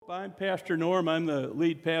I'm Pastor Norm. I'm the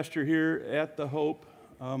lead pastor here at the Hope.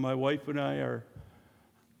 My wife and I are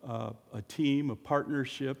a team, a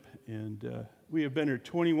partnership, and we have been here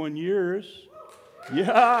 21 years.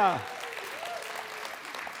 Yeah!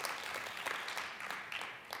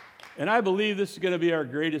 And I believe this is going to be our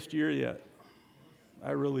greatest year yet.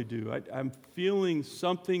 I really do. I'm feeling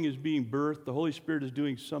something is being birthed. The Holy Spirit is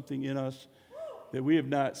doing something in us that we have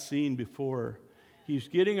not seen before. He's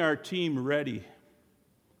getting our team ready.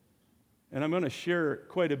 And I'm going to share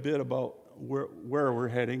quite a bit about where we're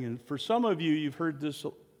heading. And for some of you, you've heard this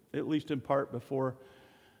at least in part before.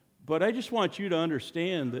 But I just want you to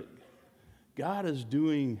understand that God is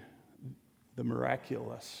doing the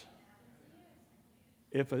miraculous.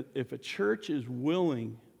 If a church is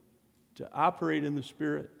willing to operate in the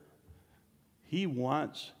Spirit, He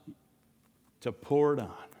wants to pour it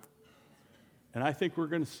on. And I think we're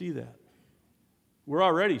going to see that. We're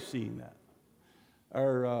already seeing that.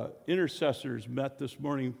 Our intercessors met this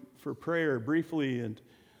morning for prayer briefly, and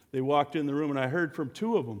they walked in the room, and I heard from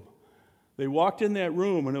two of them. They walked in that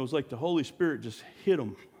room, and it was like the Holy Spirit just hit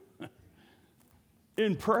them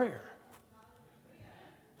in prayer.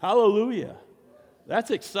 Hallelujah. That's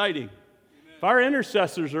exciting. If our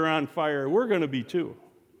intercessors are on fire, we're going to be too.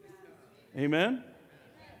 Amen?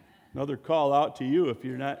 Another call out to you if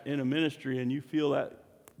you're not in a ministry and you feel that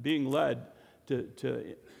being led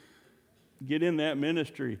to get in that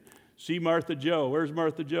ministry. See Martha Joe. Where's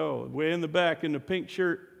Martha Joe? Way in the back in the pink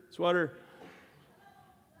shirt, sweater.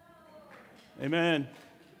 Amen.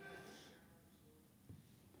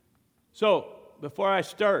 So, before I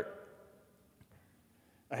start,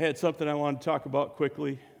 I had something I wanted to talk about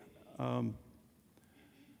quickly.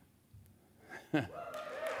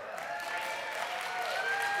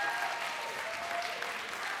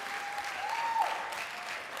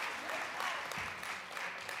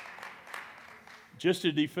 Just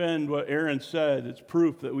to defend what Aaron said, it's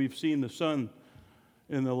proof that we've seen the sun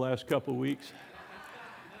in the last couple of weeks.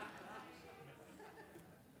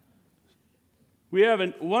 We have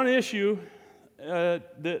one issue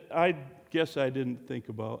that I guess I didn't think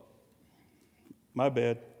about. My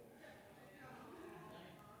bad.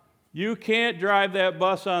 You can't drive that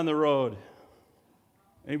bus on the road.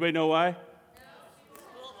 Anybody know why?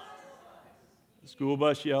 School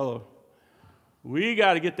bus yellow. We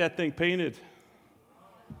got to get that thing painted.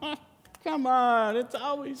 Come on, it's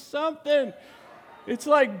always something. It's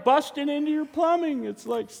like busting into your plumbing. It's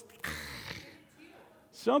like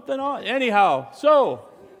something on. Anyhow, so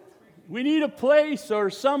we need a place or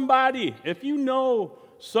somebody. If you know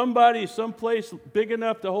somebody, someplace big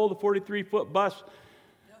enough to hold a 43-foot bus,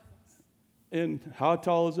 and how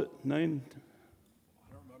tall is it? 9,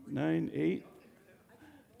 8,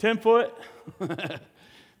 10 foot?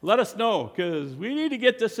 Let us know, because we need to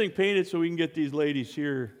get this thing painted so we can get these ladies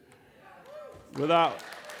here without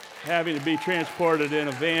having to be transported in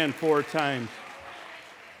a van 4 times.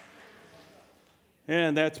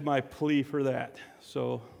 And that's my plea for that.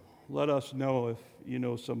 So let us know if you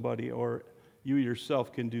know somebody or you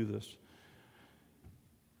yourself can do this.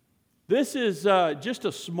 This is just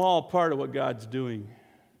a small part of what God's doing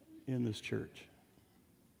in this church.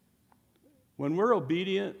 When we're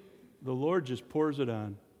obedient, the Lord just pours it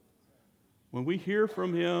on. When we hear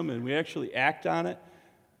from Him and we actually act on it,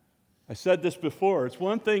 I said this before, it's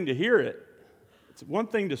one thing to hear it, it's one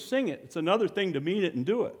thing to sing it, it's another thing to mean it and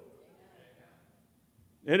do it.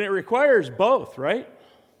 And it requires both, right?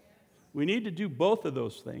 We need to do both of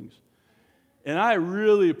those things. And I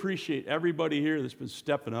really appreciate everybody here that's been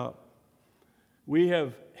stepping up.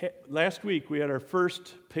 Last week we had our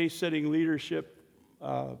first pace-setting leadership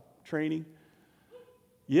training.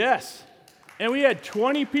 Yes. And we had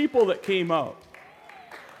 20 people that came out.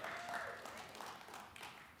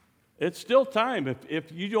 It's still time.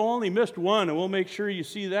 If you only missed one, and we'll make sure you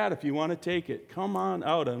see that if you want to take it. Come on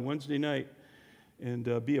out on Wednesday night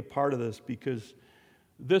and be a part of this, because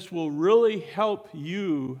this will really help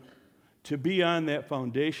you to be on that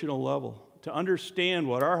foundational level, to understand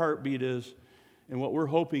what our heartbeat is and what we're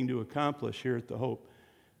hoping to accomplish here at the Hope.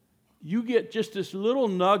 You get just this little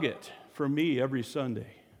nugget from me every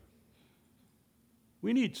Sunday.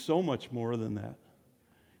 We need so much more than that.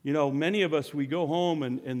 You know, many of us, we go home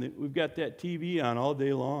and we've got that TV on all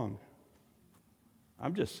day long.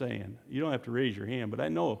 I'm just saying, you don't have to raise your hand, but I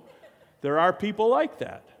know there are people like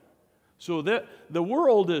that. So that the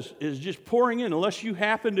world is just pouring in. Unless you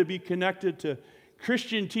happen to be connected to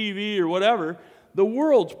Christian TV or whatever, the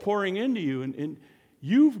world's pouring into you. And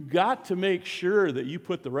you've got to make sure that you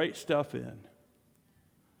put the right stuff in.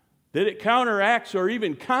 That it counteracts or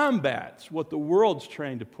even combats what the world's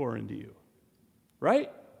trying to pour into you. Right?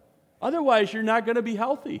 Otherwise, you're not going to be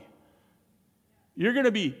healthy. You're going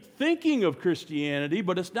to be thinking of Christianity,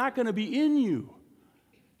 but it's not going to be in you.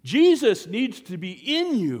 Jesus needs to be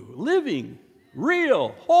in you, living,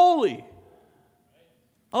 real, holy,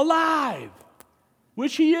 alive,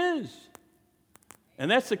 which he is. And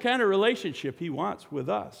that's the kind of relationship he wants with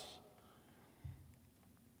us.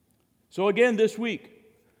 So again, this week,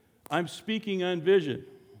 I'm speaking on vision.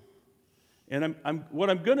 And what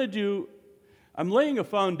I'm going to do, I'm laying a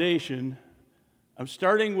foundation. I'm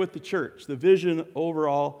starting with the church, the vision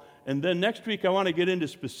overall. And then next week, I want to get into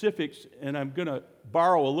specifics, and I'm going to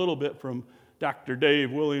borrow a little bit from Dr.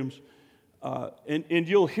 Dave Williams. And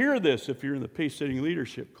you'll hear this if you're in the pace-setting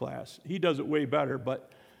leadership class. He does it way better,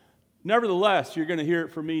 but nevertheless, you're going to hear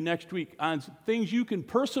it from me next week on things you can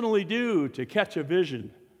personally do to catch a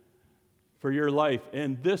vision for your life.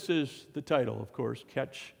 And this is the title, of course,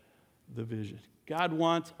 Catch the Vision. God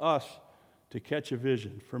wants us to catch a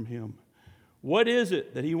vision from him. What is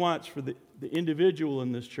it that he wants for the individual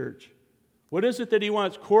in this church? What is it that he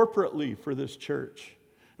wants corporately for this church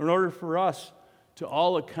in order for us to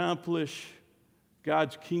all accomplish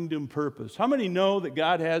God's kingdom purpose? How many know that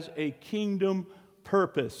God has a kingdom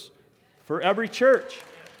purpose for every church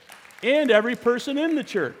and every person in the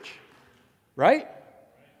church? Right?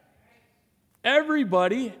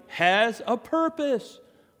 Everybody has a purpose.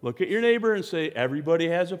 Look at your neighbor and say, everybody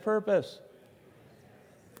has a purpose.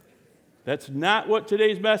 That's not what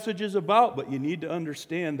today's message is about, but you need to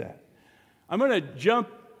understand that. I'm going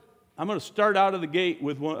to start out of the gate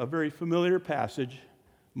with a very familiar passage.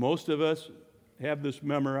 Most of us have this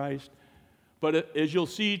memorized. But as you'll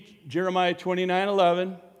see, Jeremiah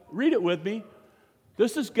 29:11, read it with me.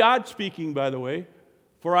 This is God speaking, by the way.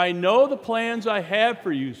 For I know the plans I have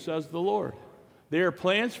for you, says the Lord. They are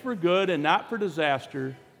plans for good and not for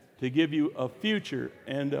disaster, to give you a future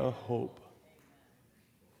and a hope.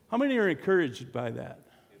 How many are encouraged by that?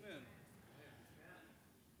 Amen.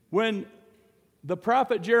 When the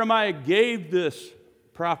prophet Jeremiah gave this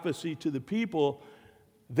prophecy to the people,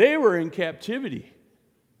 they were in captivity.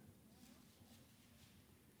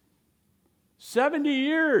 70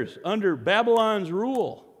 years under Babylon's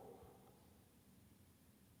rule.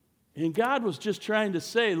 And God was just trying to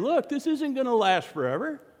say, look, this isn't going to last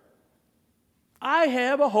forever. I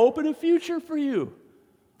have a hope and a future for you.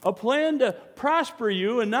 A plan to prosper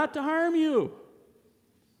you and not to harm you.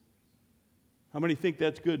 How many think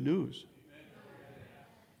that's good news?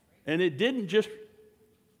 And it didn't just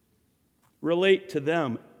relate to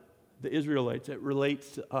them, the Israelites. It relates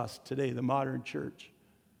to us today, the modern church.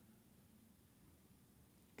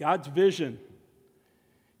 God's vision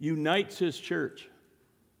unites his church.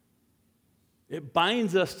 It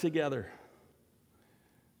binds us together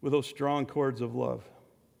with those strong cords of love.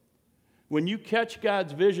 When you catch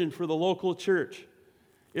God's vision for the local church,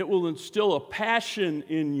 it will instill a passion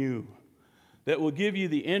in you that will give you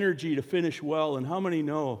the energy to finish well. And how many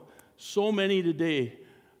know? So many today,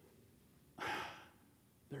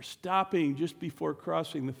 they're stopping just before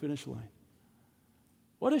crossing the finish line.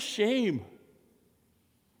 What a shame.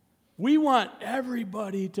 We want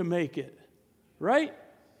everybody to make it, right?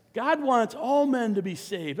 God wants all men to be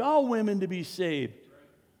saved, all women to be saved.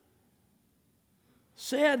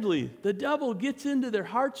 Sadly, the devil gets into their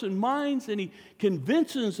hearts and minds and he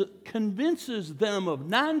convinces them of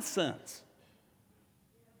nonsense.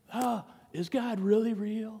 Is God really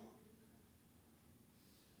real?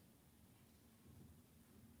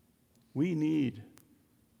 We need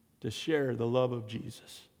to share the love of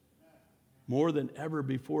Jesus more than ever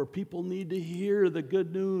before. People need to hear the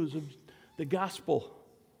good news of the gospel.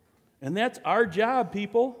 And that's our job,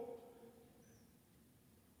 people.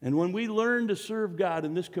 And when we learn to serve God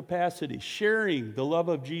in this capacity, sharing the love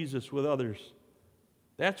of Jesus with others,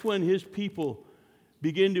 that's when his people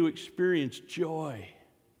begin to experience joy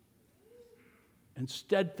and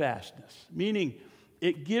steadfastness, meaning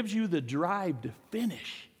it gives you the drive to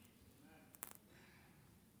finish.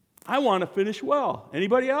 I want to finish well.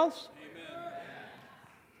 Anybody else? Amen.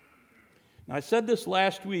 Now, I said this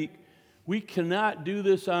last week. We cannot do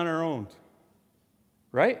this on our own,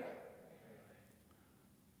 right?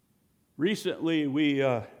 Recently,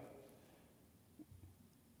 we're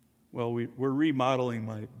remodeling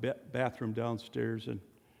my bathroom downstairs, and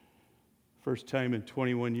first time in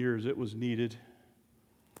 21 years it was needed.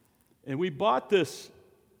 And we bought this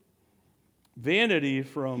vanity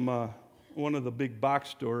from one of the big box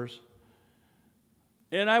stores,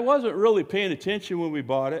 and I wasn't really paying attention when we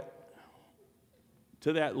bought it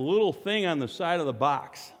to that little thing on the side of the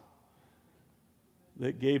box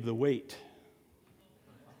that gave the weight.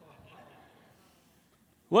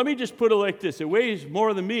 Let me just put it like this. It weighs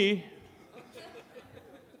more than me.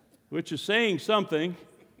 which is saying something.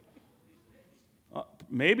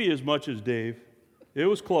 Maybe as much as Dave. It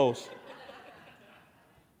was close.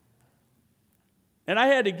 And I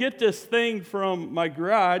had to get this thing from my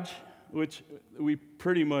garage, which we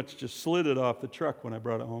pretty much just slid it off the truck when I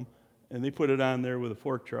brought it home, and they put it on there with a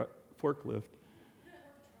forklift.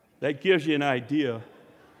 That gives you an idea.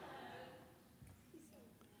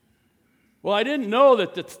 Well, I didn't know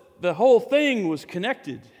that the whole thing was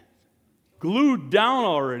connected, glued down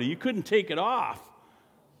already. You couldn't take it off.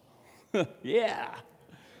 Yeah.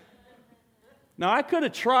 Now, I could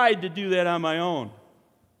have tried to do that on my own,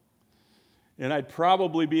 and I'd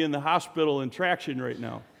probably be in the hospital in traction right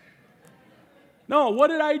now. No, what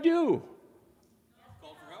did I do?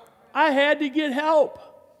 Call for help. I had to get help.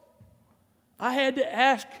 I had to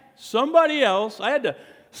ask somebody else. I had to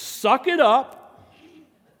suck it up,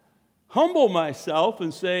 humble myself,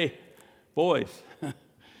 and say, boys,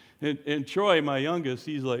 and Troy, my youngest,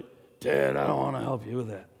 he's like, Dad, I don't want to help you with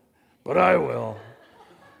that, but I will.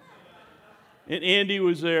 And Andy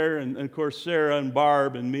was there, and of course Sarah and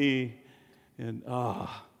Barb and me. And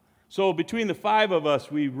so between the five of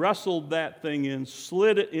us, we wrestled that thing in,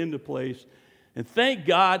 slid it into place, and thank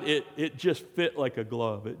God it just fit like a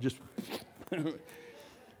glove. It just...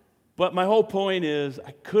 But my whole point is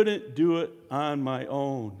I couldn't do it on my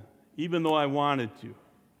own, even though I wanted to.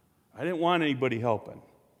 I didn't want anybody helping.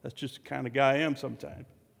 That's just the kind of guy I am sometimes.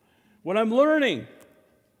 What I'm learning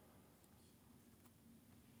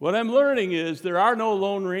is there are no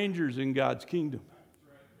lone rangers in God's kingdom,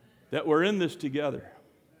 that we're in this together.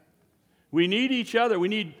 We need each other. We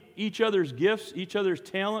need each other's gifts, each other's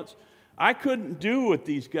talents. I couldn't do what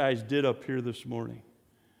these guys did up here this morning.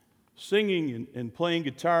 Singing and playing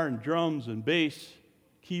guitar and drums and bass,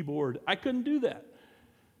 keyboard. I couldn't do that.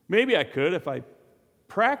 Maybe I could if I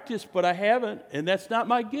practiced, but I haven't, and that's not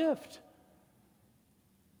my gift.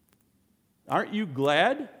 Aren't you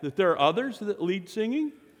glad that there are others that lead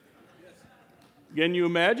singing? Can you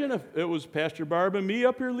imagine if it was Pastor Barb and me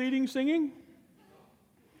up here leading singing?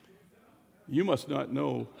 You must not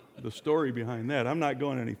know the story behind that. I'm not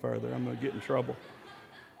going any farther. I'm going to get in trouble.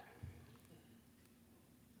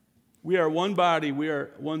 We are one body. We are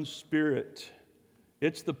one spirit.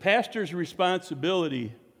 It's the pastor's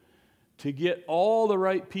responsibility to get all the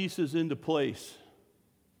right pieces into place.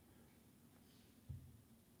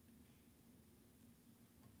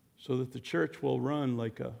 So that the church will run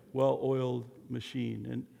like a well-oiled machine.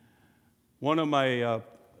 And one of my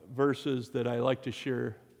verses that I like to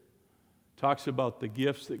share talks about the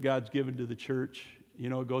gifts that God's given to the church. You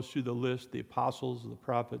know, it goes through the list, the apostles, the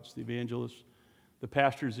prophets, the evangelists, the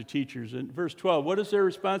pastors, the teachers. In verse 12, what is their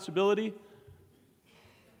responsibility?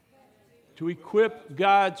 To equip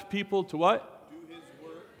God's people to what?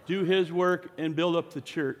 Do His work and build up the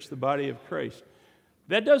church, the body of Christ.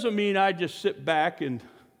 That doesn't mean I just sit back and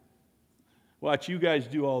watch you guys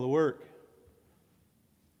do all the work.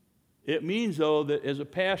 It means, though, that as a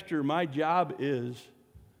pastor, my job is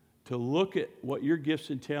to look at what your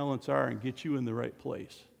gifts and talents are and get you in the right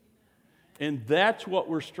place. And that's what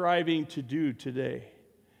we're striving to do today.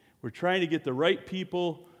 We're trying to get the right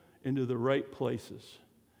people into the right places.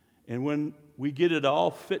 And when we get it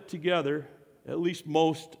all fit together, at least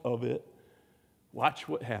most of it, watch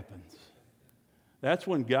what happens. That's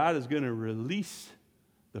when God is going to release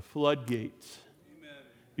the floodgates. Amen.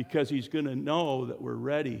 Because He's going to know that we're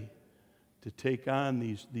ready to take on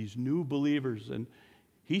these new believers. And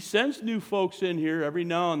He sends new folks in here every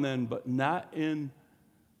now and then, but not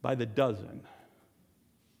by the dozen.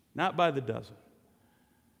 Not by the dozen.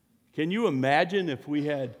 Can you imagine if we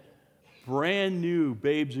had brand new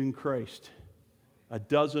babes in Christ, a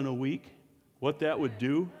dozen a week, what that would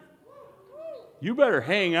do? You better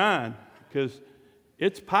hang on, because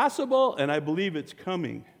it's possible, and I believe it's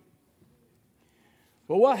coming.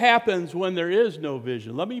 But what happens when there is no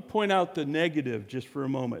vision? Let me point out the negative just for a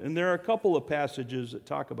moment. And there are a couple of passages that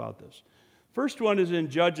talk about this. First one is in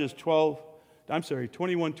Judges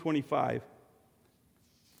 21:25.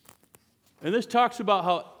 And this talks about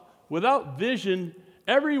how without vision,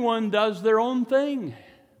 everyone does their own thing.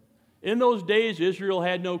 In those days, Israel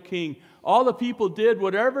had no king. All the people did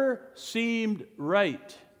whatever seemed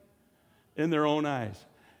right in their own eyes.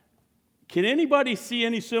 Can anybody see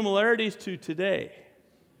any similarities to today?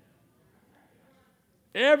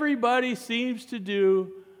 Everybody seems to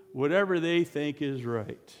do whatever they think is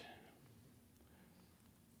right.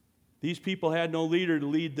 These people had no leader to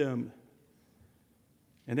lead them.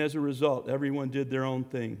 And as a result, everyone did their own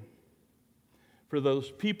thing. For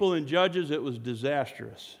those people in Judges, it was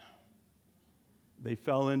disastrous. They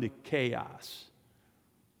fell into chaos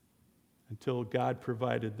until God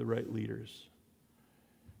provided the right leaders.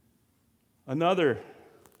 Another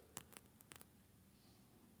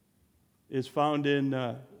is found in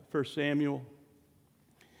 1 Samuel.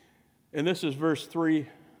 And this is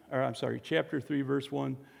chapter 3, verse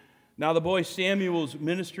 1. Now the boy Samuel was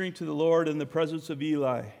ministering to the Lord in the presence of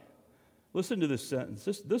Eli. Listen to this sentence.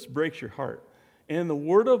 This breaks your heart. And the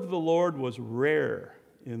word of the Lord was rare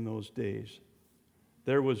in those days.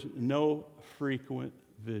 There was no frequent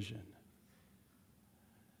vision.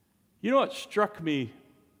 You know what struck me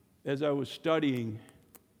as I was studying?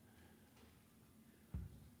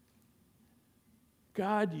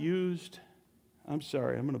 God needed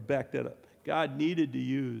to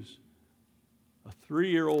use a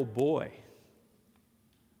 3-year-old boy.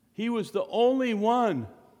 He was the only one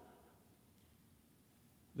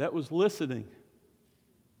that was listening.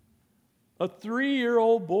 A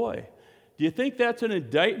 3-year-old boy. Do you think that's an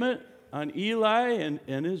indictment on Eli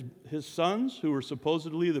and his sons, who were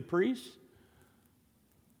supposedly the priests?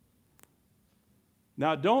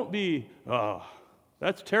 Now, don't be,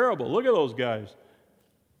 that's terrible. Look at those guys.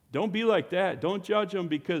 Don't be like that. Don't judge them,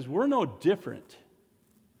 because we're no different.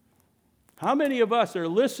 How many of us are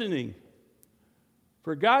listening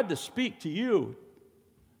for God to speak to you?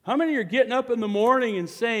 How many are getting up in the morning and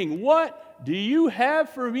saying, "What do you have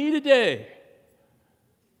for me today?"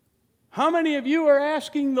 How many of you are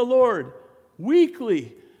asking the Lord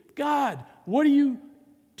weekly, "God, what are you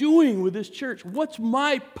doing with this church? What's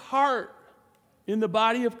my part in the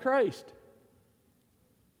body of Christ?"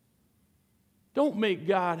 Don't make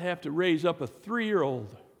God have to raise up a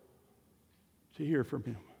 3-year-old to hear from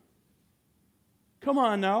him. Come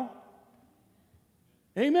on now.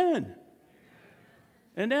 Amen.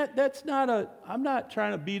 And that's not I'm not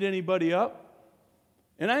trying to beat anybody up.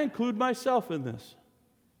 And I include myself in this.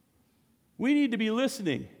 We need to be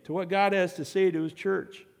listening to what God has to say to his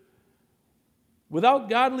church. Without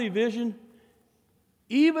godly vision,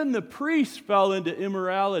 even the priests fell into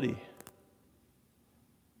immorality.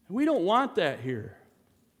 We don't want that here.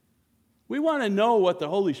 We want to know what the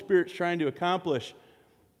Holy Spirit's trying to accomplish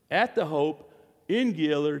at the Hope, in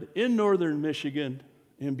Gaylord, in northern Michigan,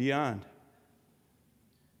 and beyond.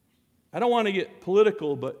 I don't want to get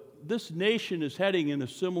political, but this nation is heading in a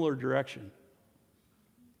similar direction.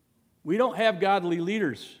 We don't have godly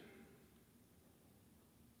leaders.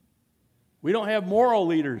 We don't have moral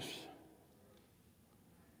leaders.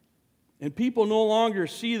 And people no longer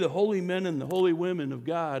see the holy men and the holy women of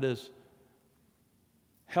God as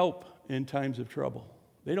help in times of trouble.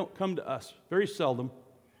 They don't come to us, very seldom.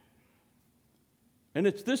 And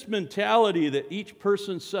it's this mentality that each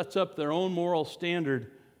person sets up their own moral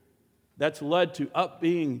standard that's led to up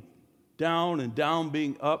being down and down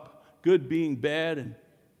being up, good being bad and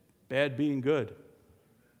bad being good.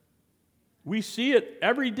 We see it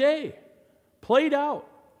every day, played out.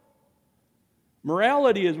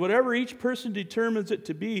 Morality is whatever each person determines it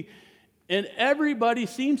to be, and everybody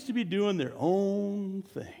seems to be doing their own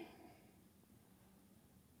thing.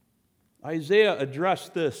 Isaiah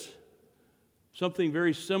addressed this, something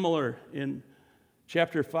very similar in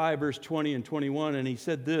chapter 5, verse 20 and 21, and he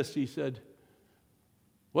said this, he said,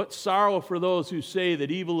 "What sorrow for those who say that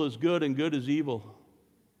evil is good and good is evil,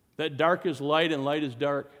 that dark is light and light is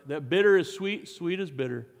dark, that bitter is sweet, sweet is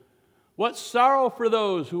bitter. What sorrow for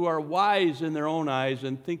those who are wise in their own eyes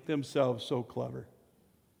and think themselves so clever."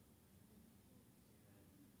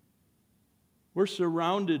 We're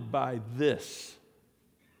surrounded by this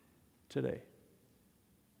today.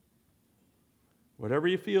 Whatever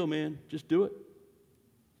you feel, man, just do it.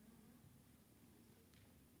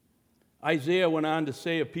 Isaiah went on to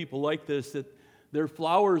say of people like this that their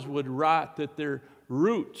flowers would rot, that their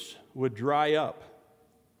roots would dry up.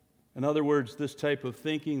 In other words, this type of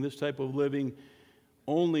thinking, this type of living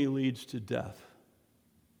only leads to death.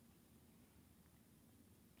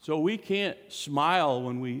 So we can't smile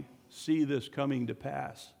when we see this coming to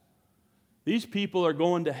pass. These people are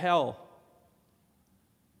going to hell.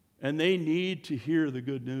 And they need to hear the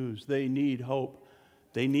good news. They need hope.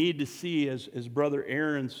 They need to see, as Brother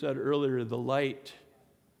Aaron said earlier, the light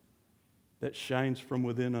that shines from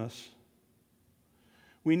within us.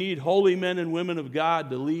 We need holy men and women of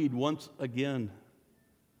God to lead once again,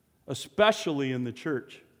 especially in the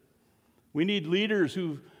church. We need leaders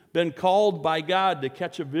who've been called by God to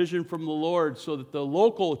catch a vision from the Lord so that the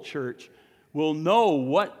local church will know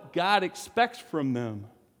what God expects from them.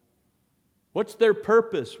 What's their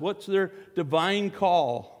purpose? What's their divine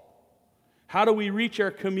call? How do we reach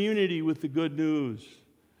our community with the good news?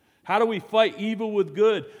 How do we fight evil with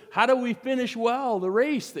good? How do we finish well the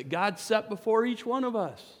race that God set before each one of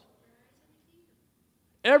us?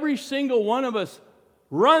 Every single one of us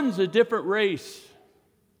runs a different race.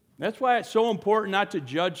 That's why it's so important not to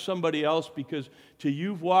judge somebody else, because till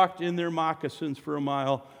you've walked in their moccasins for a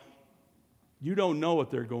mile, you don't know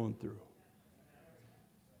what they're going through.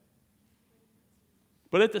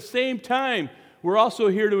 But at the same time, we're also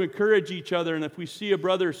here to encourage each other. And if we see a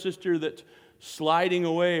brother or sister that's sliding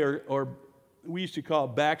away, or we used to call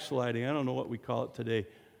it backsliding, I don't know what we call it today,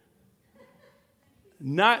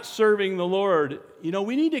 not serving the Lord,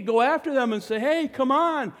 we need to go after them and say, hey, come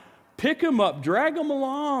on, pick them up, drag them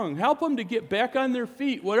along, help them to get back on their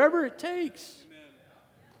feet, whatever it takes. Amen.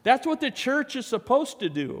 That's what the church is supposed to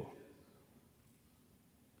do.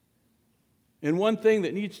 And one thing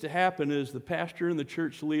that needs to happen is the pastor and the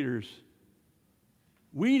church leaders,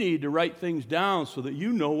 we need to write things down so that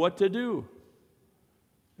you know what to do.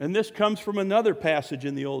 And this comes from another passage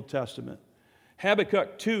in the Old Testament,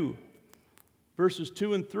 Habakkuk 2, verses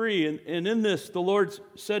 2 and 3. And in this, the Lord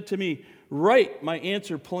said to me, write my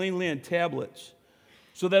answer plainly on tablets,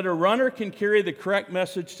 so that a runner can carry the correct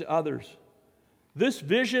message to others. This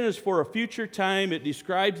vision is for a future time. It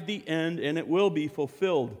describes the end, and it will be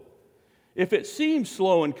fulfilled. If it seems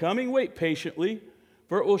slow in coming, wait patiently,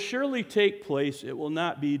 for it will surely take place. It will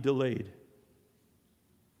not be delayed.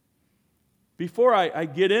 Before I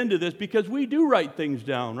get into this, because we do write things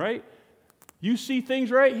down, right? You see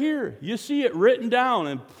things right here. You see it written down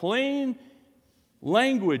in plain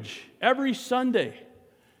language every Sunday.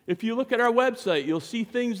 If you look at our website, you'll see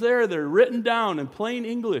things there that are written down in plain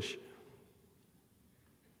English.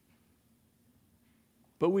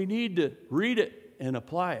 But we need to read it and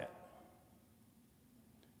apply it.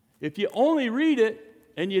 If you only read it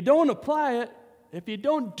and you don't apply it, if you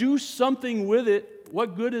don't do something with it,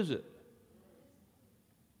 what good is it?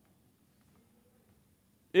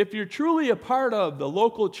 If you're truly a part of the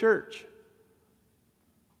local church,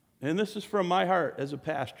 and this is from my heart as a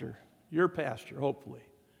pastor, your pastor, hopefully,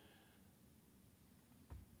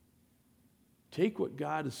 take what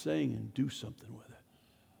God is saying and do something with it.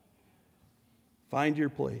 Find your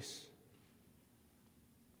place.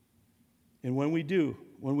 And when we do,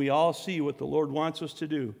 when we all see what the Lord wants us to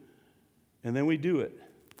do, and then we do it,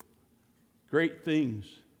 great things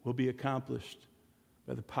will be accomplished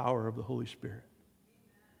by the power of the Holy Spirit.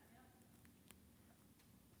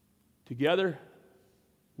 Together,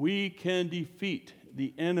 we can defeat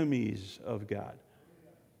the enemies of God.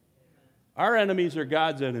 Our enemies are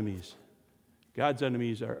God's enemies. God's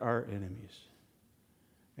enemies are our enemies.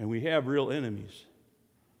 And we have real enemies.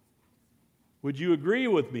 Would you agree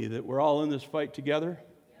with me that we're all in this fight together?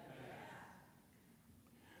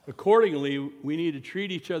 Accordingly, we need to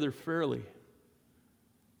treat each other fairly,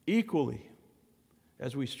 equally,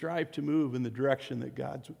 as we strive to move in the direction that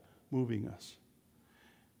God's moving us.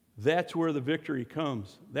 That's where the victory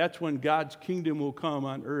comes. That's when God's kingdom will come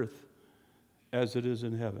on earth as it is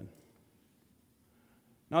in heaven.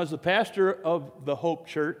 Now, as the pastor of the Hope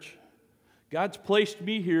Church, God's placed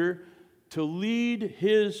me here to lead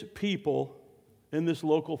His people in this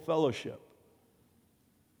local fellowship.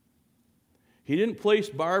 He didn't place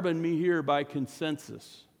Barb and me here by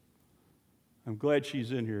consensus. I'm glad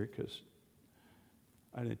she's in here because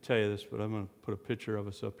I didn't tell you this, but I'm going to put a picture of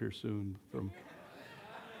us up here soon from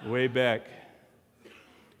way back.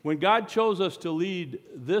 When God chose us to lead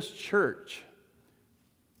this church,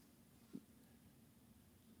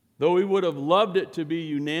 though we would have loved it to be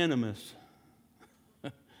unanimous,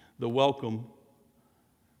 the welcome,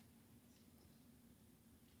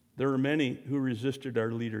 there were many who resisted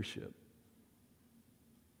our leadership.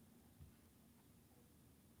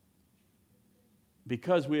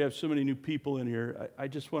 Because we have so many new people in here, I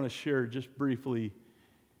just want to share just briefly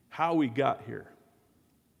how we got here.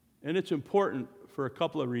 And it's important for a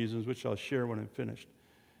couple of reasons, which I'll share when I'm finished.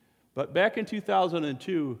 But back in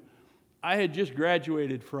 2002, I had just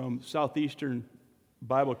graduated from Southeastern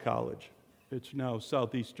Bible College. It's now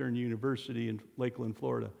Southeastern University in Lakeland,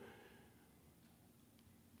 Florida.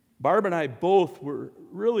 Barb and I both were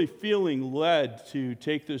really feeling led to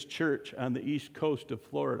take this church on the east coast of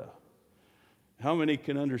Florida. How many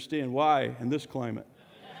can understand why in this climate?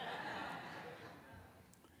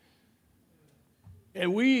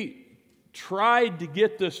 And we tried to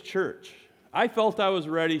get this church. I felt I was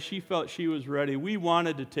ready. She felt she was ready. We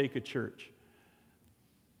wanted to take a church.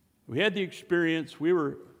 We had the experience. We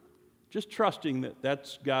were just trusting that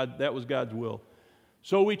that was God's will.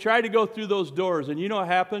 So we tried to go through those doors, and you know what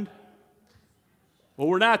happened? Well,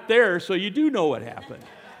 we're not there, so you do know what happened.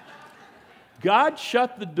 God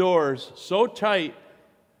shut the doors so tight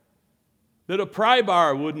that a pry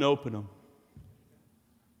bar wouldn't open them.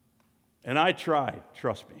 And I tried,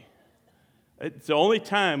 trust me. It's the only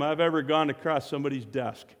time I've ever gone across somebody's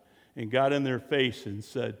desk and got in their face and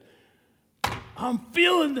said, I'm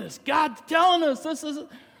feeling this. God's telling us this is.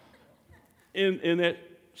 And that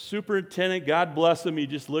superintendent, God bless him, he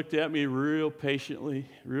just looked at me real patiently,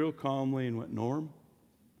 real calmly, and went, Norm,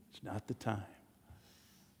 it's not the time.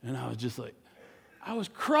 And I was just like, I was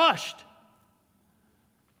crushed.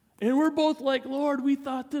 And we're both like, Lord, we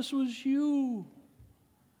thought this was you.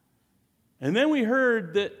 And then we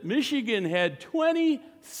heard that Michigan had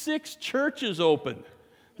 26 churches open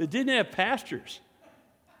that didn't have pastors.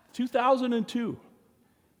 2002.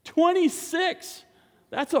 26.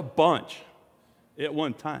 That's a bunch at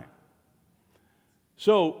one time.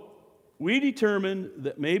 So we determined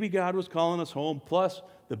that maybe God was calling us home. Plus,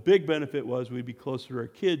 the big benefit was we'd be closer to our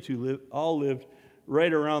kids who all lived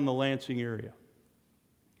right around the Lansing area.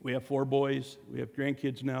 We have 4 boys. We have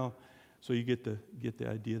grandkids now, so you get the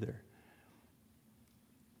idea there.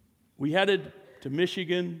 We headed to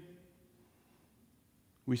Michigan.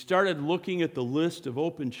 We started looking at the list of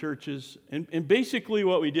open churches. And basically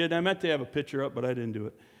what we did, I meant to have a picture up, but I didn't do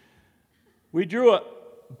it. We drew a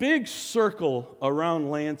big circle around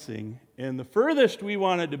Lansing, and the furthest we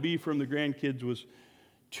wanted to be from the grandkids was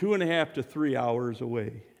 2.5 to 3 hours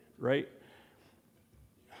away, right?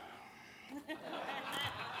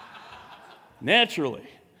 Naturally.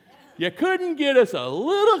 You couldn't get us a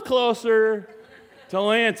little closer to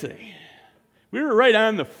Lansing. We were right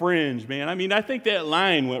on the fringe, man. I mean, I think that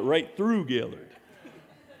line went right through Gaylord.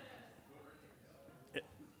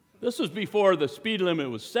 This was before the speed limit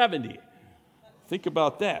was 70. Think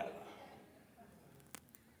about that.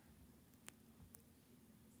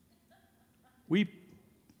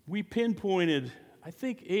 We pinpointed, I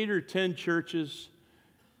think, 8 or 10 churches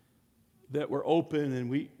that were open, and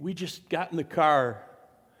we just got in the car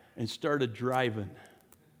and started driving.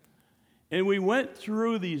 And we went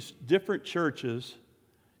through these different churches.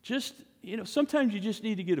 Just, sometimes you just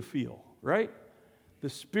need to get a feel, right? The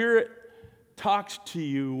Spirit talks to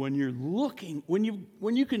you when you're looking, when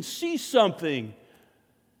you can see something.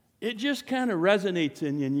 It just kind of resonates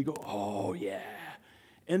in you, and you go, oh, yeah.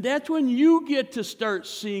 And that's when you get to start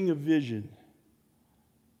seeing a vision,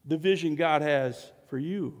 the vision God has for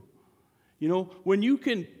you. When you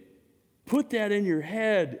can put that in your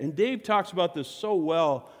head, and Dave talks about this so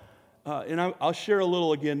well, and I'll share a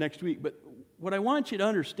little again next week, but what I want you to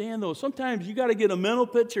understand, though, sometimes you got to get a mental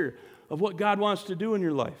picture of what God wants to do in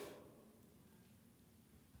your life.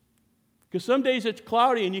 Because some days it's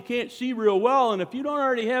cloudy and you can't see real well, and if you don't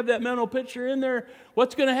already have that mental picture in there,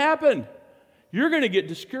 what's going to happen? You're going to get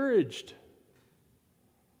discouraged.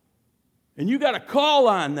 And you got to call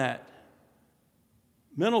on that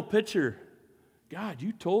mental picture. God,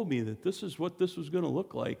 you told me that this is what this was going to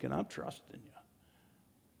look like, and I'm trusting you.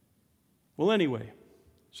 Well, anyway,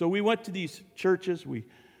 so we went to these churches. We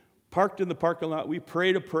parked in the parking lot. We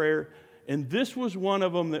prayed a prayer, and this was one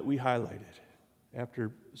of them that we highlighted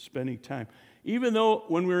after spending time. Even though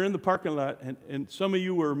when we were in the parking lot, and some of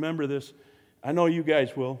you will remember this, I know you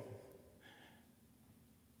guys will,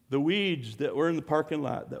 the weeds that were in the parking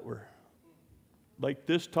lot that were like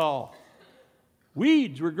this tall,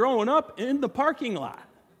 weeds were growing up in the parking lot.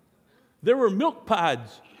 There were milk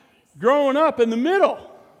pods growing up in the middle.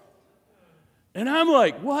 And I'm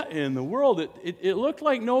like, what in the world? It looked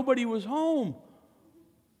like nobody was home.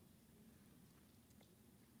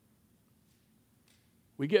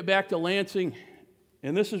 We get back to Lansing,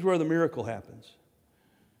 and this is where the miracle happens.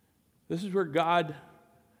 This is where God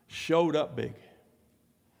showed up big.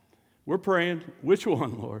 We're praying, which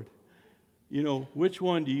one, Lord? Which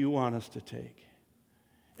one do you want us to take?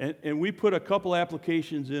 And we put a couple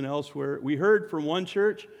applications in elsewhere. We heard from one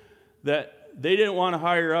church that they didn't want to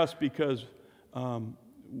hire us because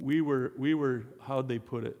we were, how'd they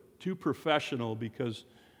put it, too professional, because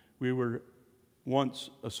we were once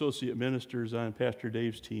associate ministers on Pastor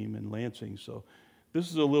Dave's team in Lansing. So this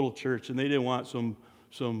is a little church, and they didn't want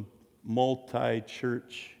some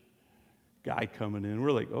multi-church guy coming in.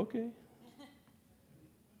 We're like, okay.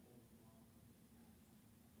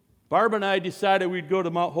 Barb and I decided we'd go to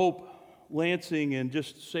Mount Hope, Lansing, and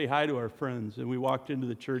just say hi to our friends. And we walked into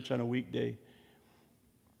the church on a weekday.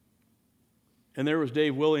 And there was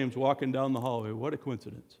Dave Williams walking down the hallway. What a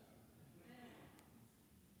coincidence.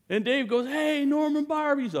 And Dave goes, hey, Norm and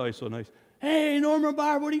Barb. He's always so nice. Hey, Norm and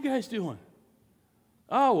Barb, what are you guys doing?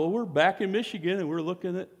 Oh, well, we're back in Michigan, and we're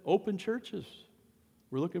looking at open churches.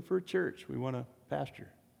 We're looking for a church. We want a pastor.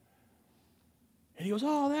 And he goes,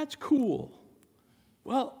 oh, that's cool.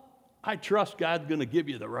 Well, I trust God's going to give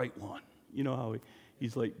you the right one. You know how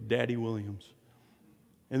he's like Daddy Williams.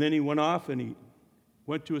 And then he went off and he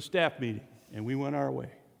went to a staff meeting, and we went our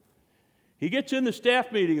way. He gets in the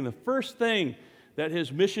staff meeting, and the first thing that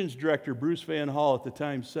his missions director, Bruce Van Hall, at the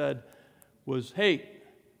time said was, hey,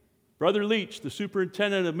 Brother Leach, the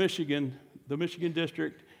superintendent of Michigan, the Michigan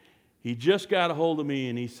district, he just got a hold of me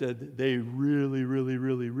and he said they really, really,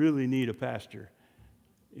 really, really need a pastor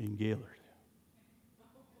in Gaylord.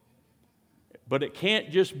 But it can't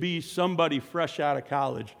just be somebody fresh out of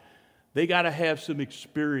college. They got to have some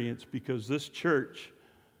experience because this church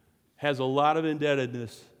has a lot of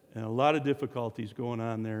indebtedness and a lot of difficulties going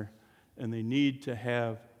on there, and they need to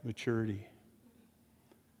have maturity.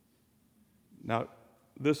 Now,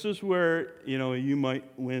 this is where, you might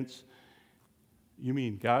wince. You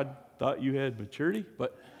mean God thought you had maturity?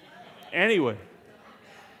 But anyway,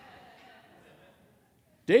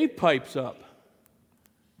 Dave pipes up.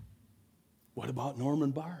 What about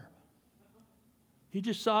Norman Barb? He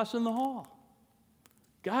just saw us in the hall.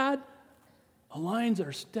 God aligns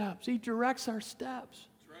our steps. He directs our steps.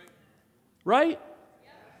 That's Right? Yeah.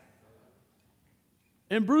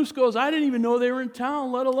 And Bruce goes, I didn't even know they were in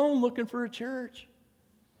town, let alone looking for a church.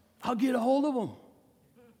 I'll get a hold of them.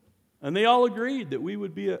 And they all agreed that we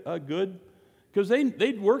would be a good, because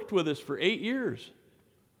they'd worked with us for 8 years.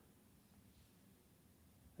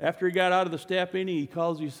 After he got out of the staff meeting, he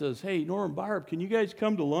calls, he says, hey, Norman Barb, can you guys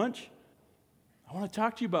come to lunch? I want to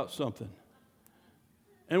talk to you about something.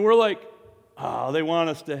 And we're like, oh, they want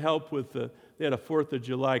us to help with they had a 4th of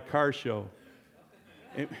July car show.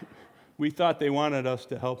 And we thought they wanted us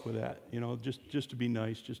to help with that, just to be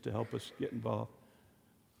nice, just to help us get involved.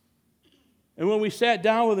 And when we sat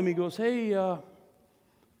down with him, he goes, hey,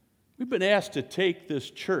 we've been asked to take this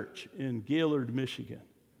church in Gaylord, Michigan,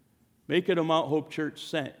 make it a Mount Hope Church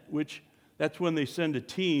sent, which that's when they send a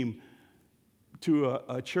team to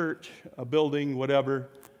a church, a building, whatever,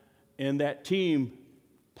 and that team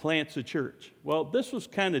plants a church. Well, this was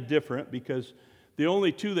kind of different because the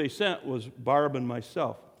only 2 they sent was Barb and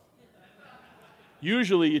myself.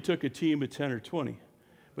 Usually you took a team of 10 or 20,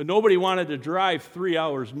 but nobody wanted to drive 3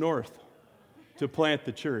 hours north to plant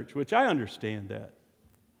the church, which I understand that.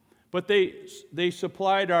 But they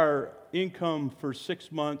supplied our income for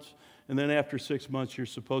 6 months, and then after 6 months you're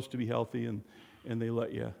supposed to be healthy, and they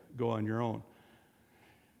let you go on your own.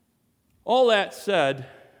 All that said,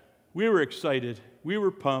 we were excited, we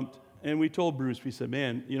were pumped, and we told Bruce, we said,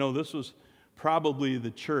 man, this was probably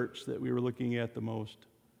the church that we were looking at the most.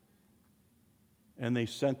 And they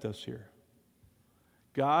sent us here.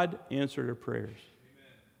 God answered our prayers.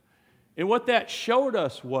 Amen. And what that showed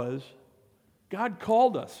us was God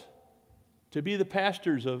called us to be the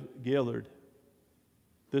pastors of Gaylord,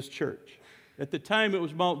 this church. At the time, it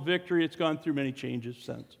was Mount Victory. It's gone through many changes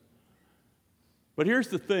since. But here's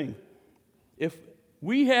the thing. If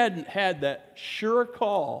we hadn't had that sure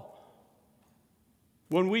call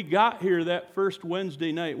when we got here that first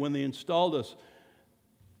Wednesday night when they installed us,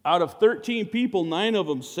 out of 13 people, 9 of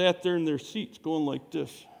them sat there in their seats going like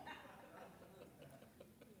this.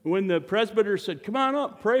 When the presbyter said, come on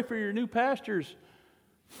up, pray for your new pastors,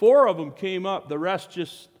 4 of them came up. The rest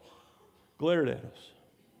just glared at us.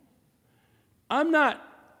 I'm not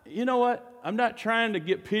trying to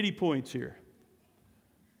get pity points here.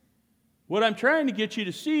 What I'm trying to get you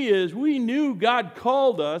to see is we knew God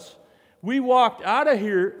called us. We walked out of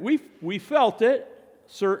here. We felt it,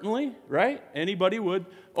 certainly, right? Anybody would.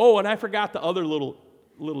 Oh, and I forgot the other little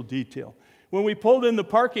detail. When we pulled in the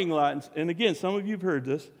parking lot, and again, some of you have heard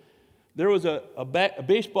this, there was a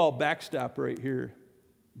baseball backstop right here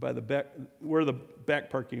by the back, where the back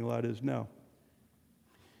parking lot is now.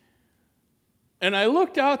 And I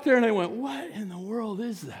looked out there and I went, what in the world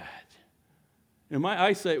is that? And my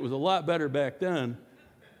eyesight was a lot better back then.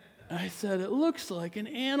 I said, it looks like an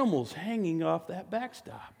animal's hanging off that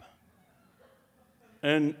backstop.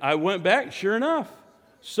 And I went back, sure enough,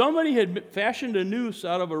 somebody had fashioned a noose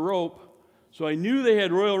out of a rope, so I knew they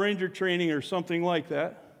had Royal Ranger training or something like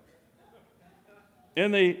that.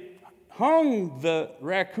 And they hung the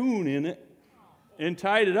raccoon in it and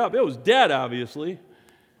tied it up. It was dead, obviously.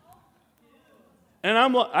 And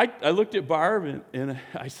I looked at Barb and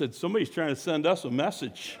I said, somebody's trying to send us a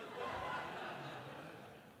message.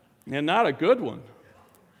 And not a good one.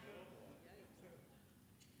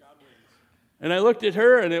 And I looked at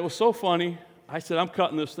her and it was so funny. I said, I'm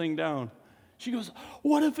cutting this thing down. She goes,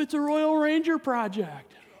 what if it's a Royal Ranger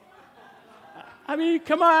project? I mean,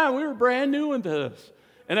 come on, we were brand new into this.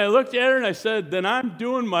 And I looked at her and I said, then I'm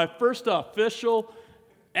doing my first official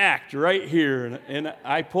act right here. And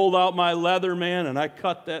I pulled out my Leatherman and I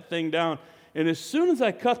cut that thing down. And as soon as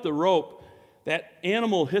I cut the rope, that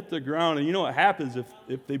animal hit the ground. And you know what happens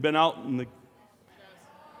if they've been out in the...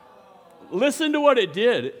 Listen to what it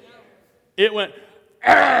did. It went...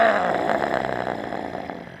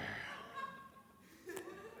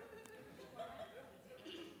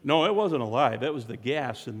 No, it wasn't alive. That was the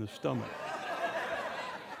gas in the stomach.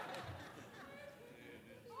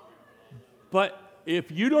 But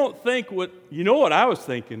if you don't think you know what I was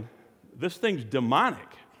thinking? This thing's demonic.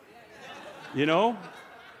 You know?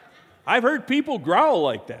 I've heard people growl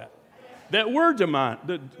like that were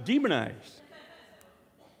demonized.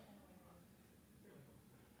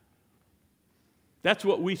 That's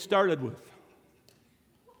what we started with.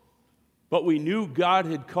 But we knew God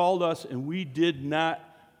had called us, and we did not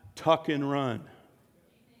tuck and run.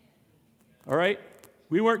 All right?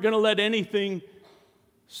 We weren't going to let anything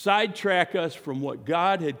sidetrack us from what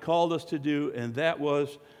God had called us to do, and that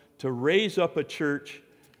was to raise up a church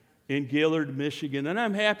in Gaylord, Michigan. And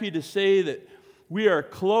I'm happy to say that we are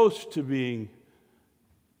close to being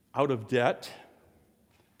out of debt.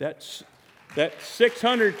 That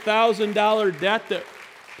 $600,000 debt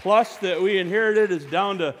that we inherited is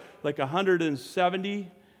down to like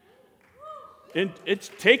 170. And it's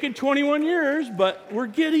taken 21 years, but we're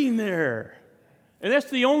getting there. And that's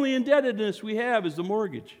the only indebtedness we have is the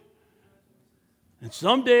mortgage. And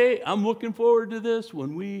someday, I'm looking forward to this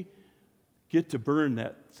when we get to burn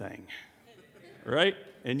that thing, right?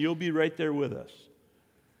 And you'll be right there with us.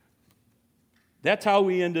 That's how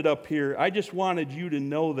we ended up here. I just wanted you to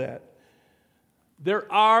know that. There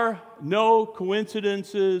are no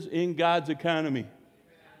coincidences in God's economy.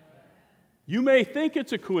 You may think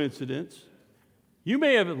it's a coincidence. You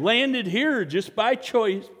may have landed here just by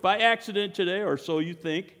choice, by accident today, or so you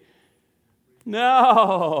think.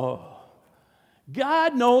 No.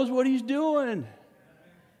 God knows what He's doing.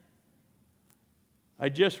 I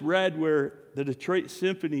just read where the Detroit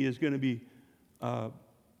Symphony is going to be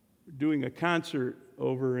doing a concert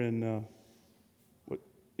over in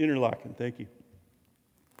Interlaken. Thank you.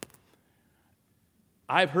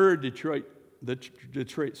 I've heard the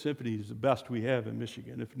Detroit Symphony is the best we have in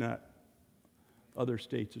Michigan, if not other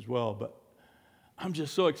states as well. But I'm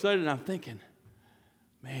just so excited, and I'm thinking,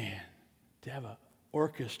 man, to have an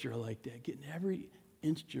orchestra like that, getting every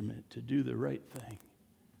instrument to do the right thing,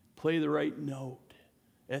 play the right note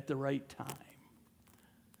at the right time,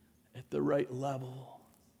 at the right level.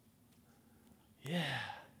 Yeah,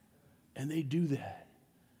 and they do that.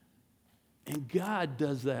 And God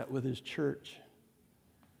does that with His church.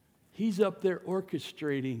 He's up there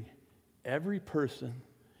orchestrating every person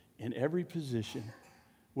in every position,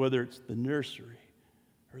 whether it's the nursery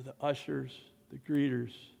or the ushers, the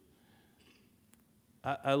greeters.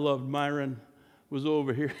 I loved Myron was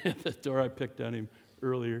over here at the door. I picked on him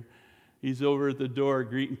earlier. He's over at the door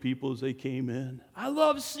greeting people as they came in. I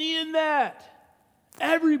love seeing that.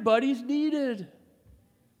 Everybody's needed.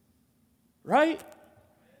 Right?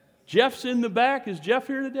 Jeff's in the back. Is Jeff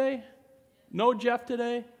here today? No Jeff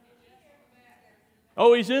today?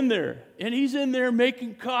 Oh, he's in there. And he's in there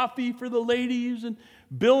making coffee for the ladies. And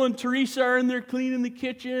Bill and Teresa are in there cleaning the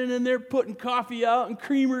kitchen. And they're putting coffee out and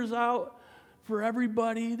creamers out for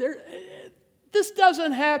everybody. This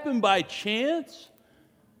doesn't happen by chance.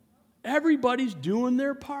 Everybody's doing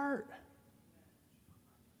their part.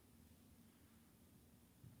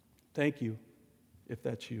 Thank you, if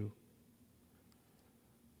that's you.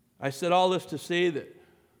 I said all this to say that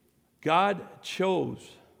God chose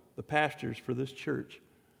the pastors for this church.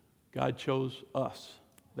 God chose us.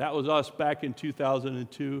 That was us back in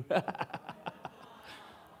 2002.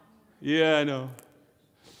 Yeah, I know.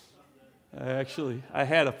 I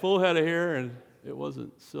had a full head of hair and it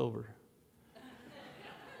wasn't silver.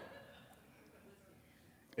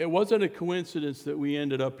 It wasn't a coincidence that we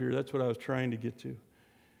ended up here. That's what I was trying to get to.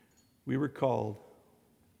 We were called.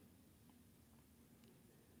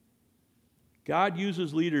 God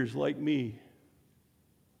uses leaders like me,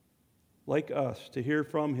 like us, to hear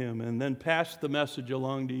from Him and then pass the message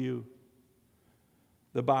along to you,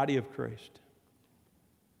 the body of Christ.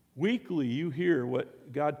 Weekly, you hear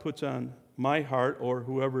what God puts on my heart or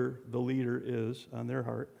whoever the leader is on their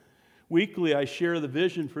heart. Weekly, I share the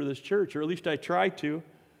vision for this church, or at least I try to.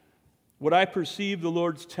 What I perceive the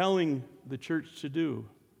Lord's telling the church to do,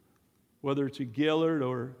 whether it's in Gaylord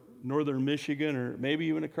or northern Michigan or maybe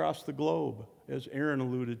even across the globe, as Aaron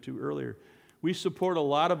alluded to earlier. We support a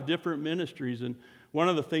lot of different ministries, and one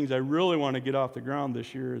of the things I really want to get off the ground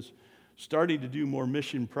this year is starting to do more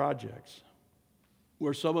mission projects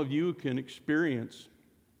where some of you can experience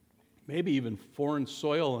maybe even foreign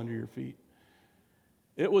soil under your feet.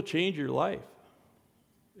 It will change your life.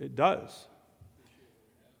 It does.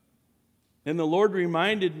 And the Lord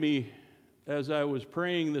reminded me as I was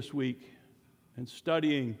praying this week and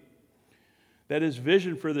studying that His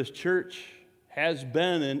vision for this church has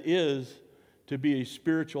been and is to be a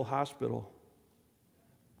spiritual hospital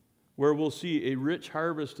where we'll see a rich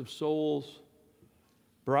harvest of souls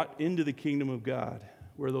brought into the kingdom of God,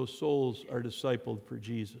 where those souls are discipled for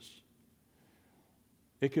Jesus.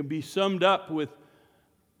 It can be summed up with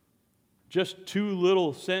just two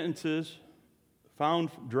little sentences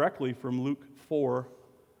found directly from Luke 4.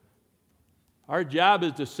 Our job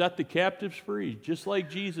is to set the captives free, just like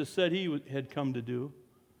Jesus said he had come to do.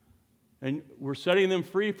 And we're setting them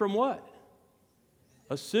free from what?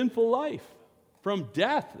 A sinful life, from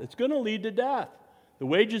death. It's going to lead to death. The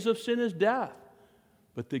wages of sin is death.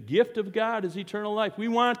 But the gift of God is eternal life. We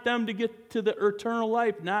want them to get to the eternal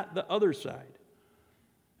life, not the other side.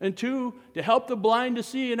 And two, to help the blind to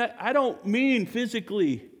see. And I don't mean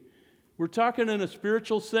physically. We're talking in a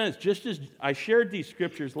spiritual sense. Just as I shared these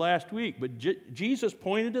scriptures last week, but Jesus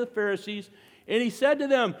pointed to the Pharisees and he said to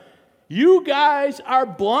them, "You guys are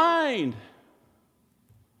blind."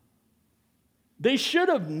 They should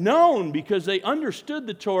have known because they understood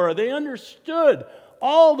the Torah. They understood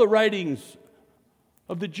all the writings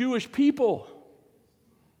of the Jewish people.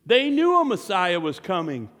 They knew a Messiah was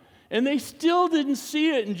coming, and they still didn't see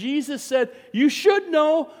it. And Jesus said, you should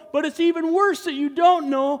know, but it's even worse that you don't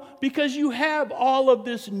know because you have all of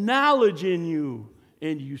this knowledge in you,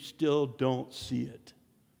 and you still don't see it.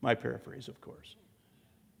 My paraphrase, of course.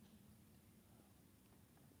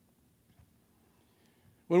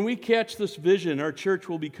 When we catch this vision, our church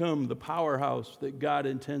will become the powerhouse that God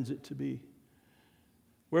intends it to be.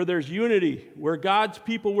 Where there's unity, where God's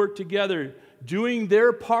people work together, doing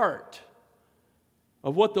their part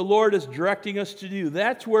of what the Lord is directing us to do.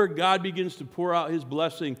 That's where God begins to pour out His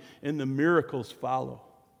blessing and the miracles follow.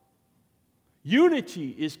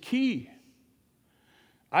 Unity is key.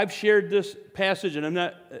 I've shared this passage, and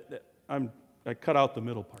I cut out the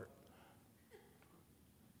middle part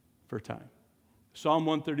for time. Psalm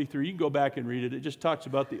 133, you can go back and read it. It just talks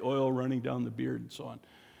about the oil running down the beard and so on.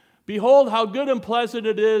 Behold, how good and pleasant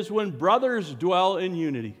it is when brothers dwell in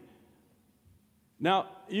unity. Now,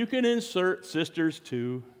 you can insert sisters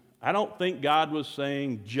too. I don't think God was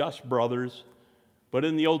saying just brothers, but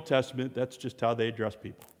in the Old Testament, that's just how they addressed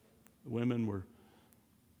people. The women were.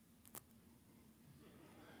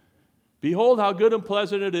 Behold, how good and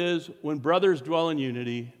pleasant it is when brothers dwell in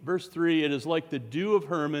unity. Verse 3, it is like the dew of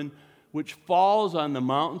Hermon, which falls on the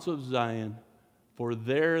mountains of Zion, for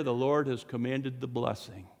there the Lord has commanded the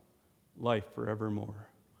blessing, life forevermore.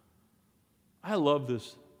 I love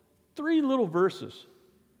this. 3 little verses.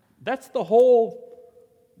 That's Psalm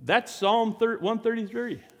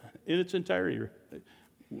 133 in its entirety,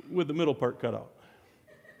 with the middle part cut out.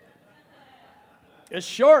 It's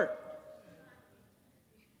short.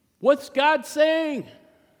 What's God saying?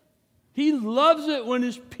 He loves it when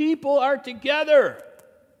His people are together.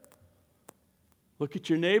 Look at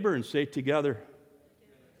your neighbor and say together.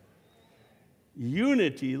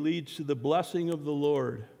 Unity leads to the blessing of the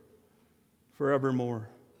Lord forevermore.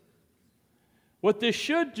 What this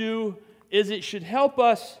should do is it should help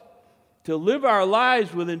us to live our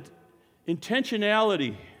lives with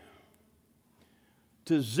intentionality,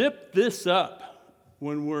 to zip this up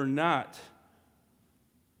when we're not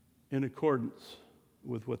in accordance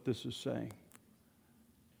with what this is saying.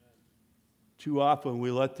 Too often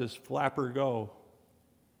we let this flapper go,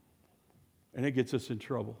 and it gets us in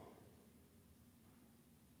trouble.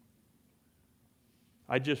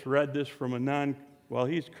 I just read this from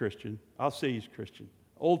he's Christian. I'll say he's Christian.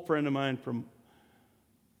 Old friend of mine from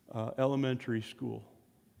elementary school.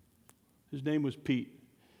 His name was Pete.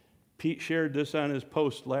 Pete shared this on his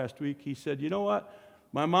post last week. He said, you know what?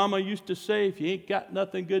 My mama used to say, if you ain't got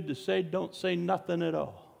nothing good to say, don't say nothing at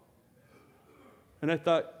all. And I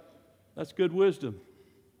thought, that's good wisdom.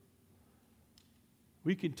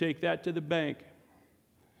 We can take that to the bank.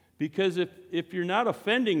 Because if you're not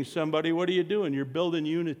offending somebody, what are you doing? You're building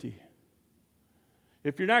unity.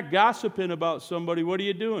 If you're not gossiping about somebody, what are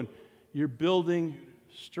you doing? You're building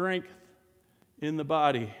strength in the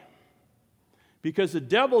body. Because the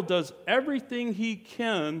devil does everything he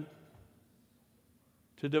can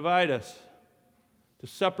to divide us, to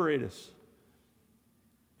separate us.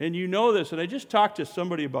 And you know this, and I just talked to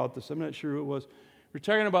somebody about this. I'm not sure who it was. We're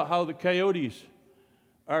talking about how the coyotes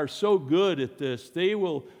are so good at this.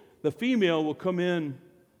 The female will come in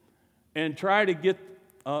and try to get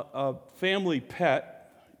a family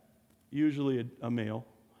pet, usually a male,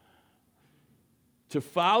 to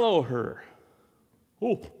follow her.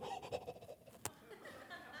 Oh,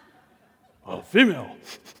 a female.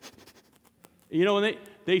 You know, when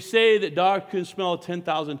they say that dogs can smell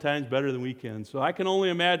 10,000 times better than we can, so I can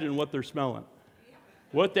only imagine what they're smelling.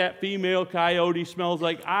 What that female coyote smells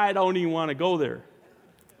like, I don't even want to go there.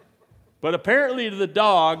 But apparently to the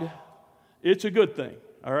dog, it's a good thing,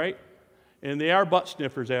 all right? And they are butt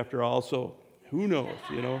sniffers after all, so Who knows,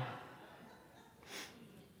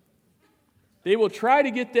 They will try to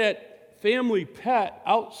get that family pet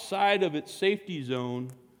outside of its safety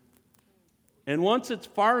zone. And once it's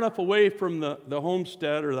far enough away from the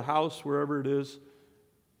homestead or the house, wherever it is,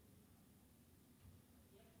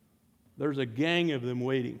 there's a gang of them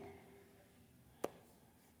waiting.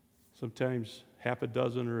 Sometimes half a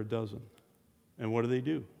dozen or a dozen. And what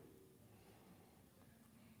do?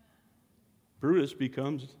 Brutus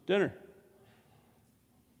becomes dinner.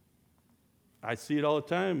 I see it all the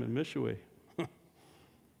time in Mishaway.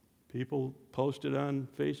 People post it on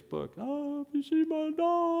Facebook. Oh, have you seen my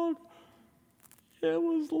dog? It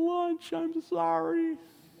was lunch. I'm sorry.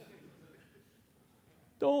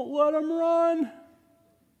 Don't let him run.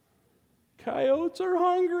 Coyotes are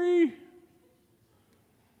hungry.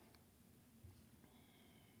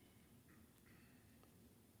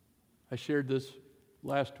 I shared this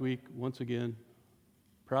last week once again.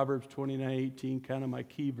 Proverbs 29:18, kind of my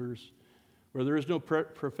key verse. Where there is no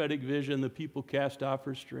prophetic vision, the people cast off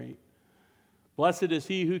restraint. Blessed is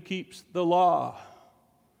he who keeps the law.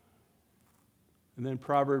 And then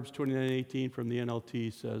Proverbs 29:18 from the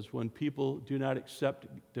NLT says, when people do not accept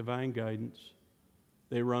divine guidance,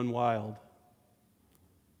 they run wild.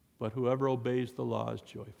 But whoever obeys the law is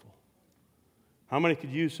joyful. How many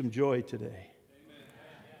could use some joy today? Amen.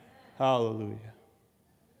 Hallelujah.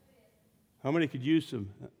 How many could use some?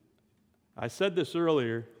 I said this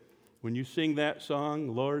earlier. When you sing that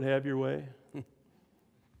song, Lord, have your way,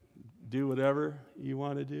 do whatever you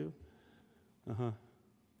want to do.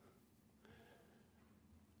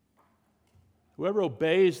 Whoever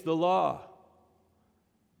obeys the law.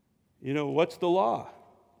 What's the law?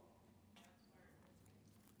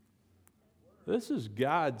 This is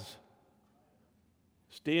God's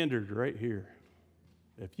standard right here.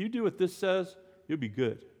 If you do what this says, you'll be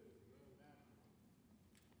good.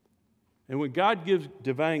 And when God gives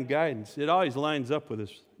divine guidance, it always lines up with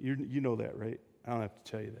us. You know that, right? I don't have to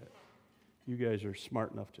tell you that. You guys are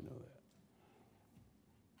smart enough to know that.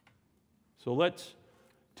 So let's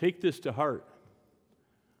take this to heart.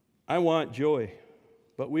 I want joy,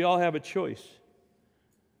 but we all have a choice.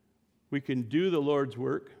 We can do the Lord's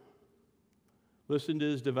work, listen to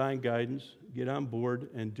His divine guidance, get on board,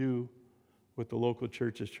 and do what the local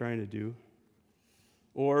church is trying to do.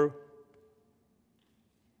 Or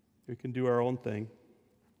we can do our own thing.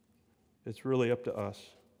 It's really up to us.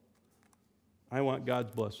 I want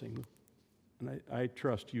God's blessing, and I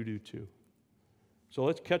trust you do too. So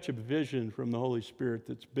let's catch a vision from the Holy Spirit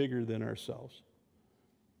that's bigger than ourselves,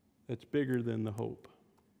 that's bigger than the hope,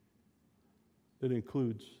 that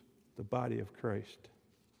includes the body of Christ.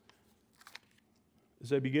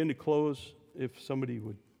 As I begin to close, if somebody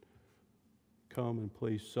would come and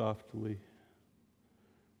play softly,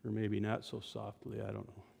 or maybe not so softly, I don't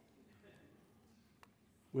know.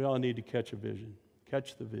 We all need to catch a vision.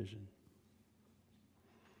 Catch the vision.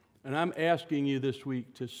 And I'm asking you this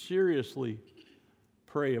week to seriously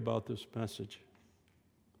pray about this message.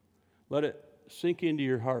 Let it sink into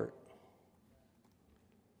your heart.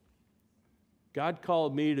 God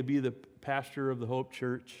called me to be the pastor of the Hope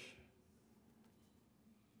Church.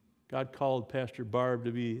 God called Pastor Barb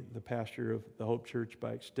to be the pastor of the Hope Church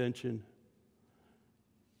by extension.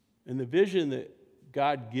 And the vision that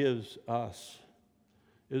God gives us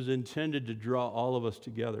is intended to draw all of us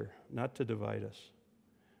together, not to divide us,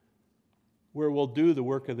 where we'll do the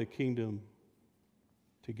work of the kingdom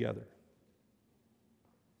together.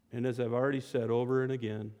 And as I've already said over and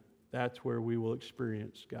again, that's where we will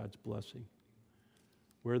experience God's blessing.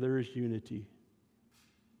 Where there is unity,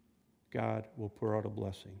 God will pour out a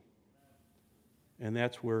blessing. And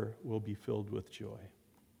that's where we'll be filled with joy.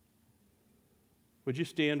 Would you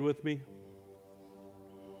stand with me?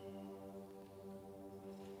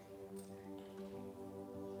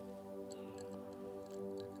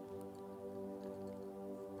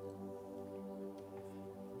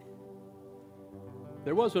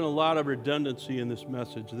 There wasn't a lot of redundancy in this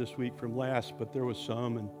message this week from last, but there was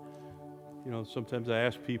some. And, sometimes I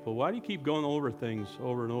ask people, why do you keep going over things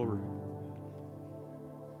over and over?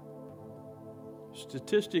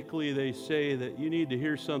 Statistically, they say that you need to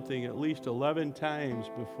hear something at least 11 times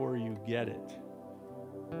before you get it.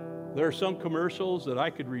 There are some commercials that I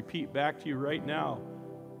could repeat back to you right now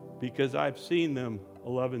because I've seen them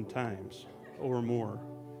 11 times or more.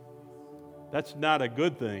 That's not a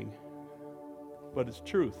good thing, but it's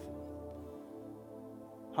truth.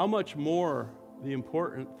 How much more the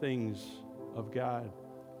important things of God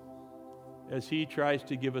as He tries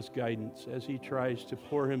to give us guidance, as He tries to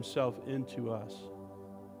pour Himself into us.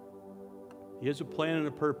 He has a plan and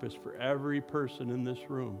a purpose for every person in this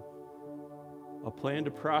room. a plan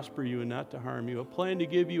to prosper you and not to harm you, a plan to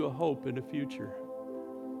give you a hope and a future.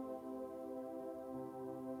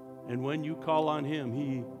 And when you call on him,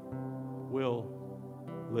 he will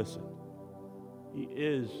listen. He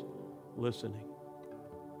is listening.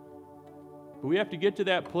 But we have to get to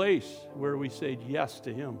that place where we say yes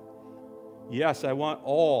to him. Yes, I want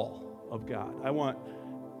all of God. I want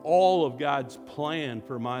all of God's plan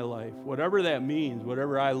for my life. Whatever that means,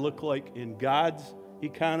 whatever I look like in God's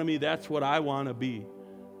economy, that's what I want to be.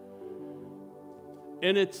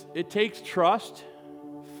 And it takes trust,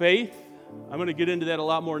 faith. I'm going to get into that a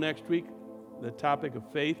lot more next week, the topic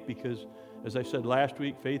of faith, because as I said last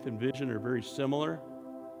week, faith and vision are very similar.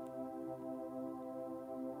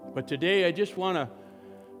 But today I just want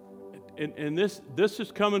to, and this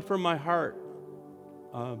is coming from my heart.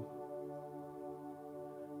 Man,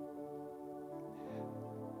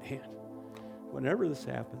 whenever this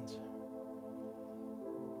happens,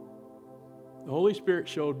 the Holy Spirit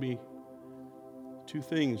showed me two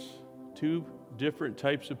things, two different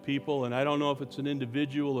types of people, and I don't know if it's an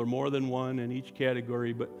individual or more than one in each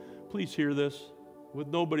category, but please hear this with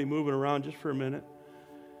nobody moving around just for a minute.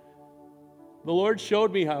 The Lord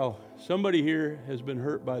showed me how somebody here has been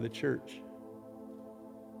hurt by the church,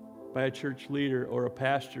 by a church leader or a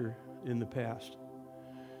pastor in the past,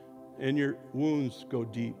 and your wounds go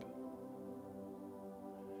deep.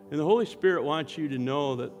 And the Holy Spirit wants you to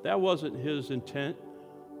know that that wasn't his intent,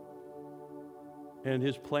 and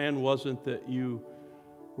his plan wasn't that you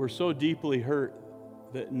were so deeply hurt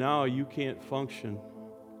that now you can't function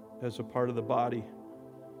as a part of the body.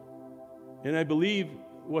 And I believe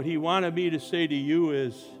what he wanted me to say to you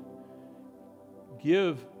is,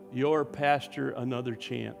 give your pastor another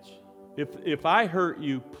chance. If I hurt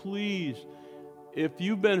you, please, if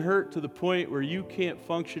you've been hurt to the point where you can't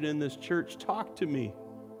function in this church, talk to me.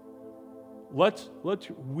 Let's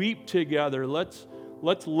weep together. Let's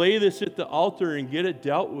lay this at the altar and get it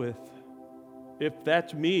dealt with. If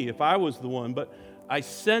that's me, if I was the one. But I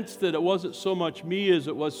sensed that it wasn't so much me as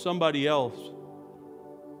it was somebody else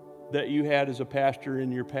that you had as a pastor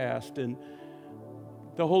in your past. And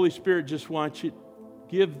the Holy Spirit just wants you,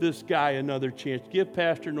 give this guy another chance. Give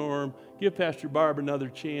Pastor Norm, give Pastor Barb another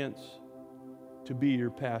chance to be your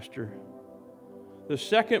pastor. The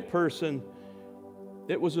second person,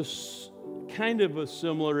 it was a kind of a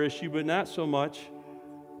similar issue, but not so much.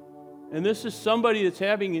 And this is somebody that's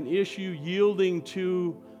having an issue yielding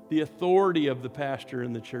to the authority of the pastor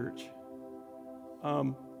in the church.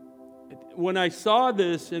 When I saw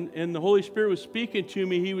this and the Holy Spirit was speaking to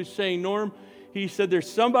me, he was saying, Norm, he said,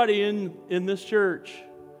 there's somebody in this church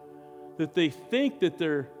that they think that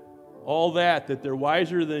they're all that they're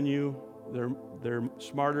wiser than you, they're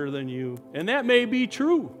smarter than you. And that may be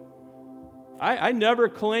true. I never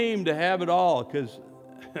claimed to have it all, because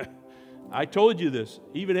I told you this.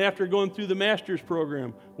 Even after going through the master's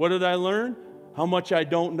program, what did I learn? How much I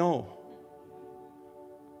don't know.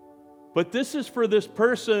 But this is for this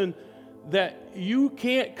person that you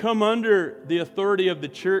can't come under the authority of the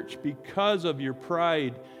church because of your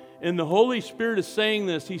pride. And the Holy Spirit is saying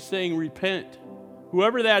this. He's saying, repent.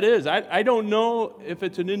 Whoever that is. I don't know if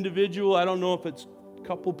it's an individual. I don't know if it's a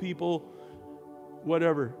couple people,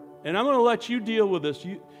 whatever. And I'm going to let you deal with this.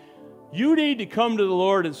 You need to come to the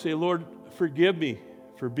Lord and say, Lord, forgive me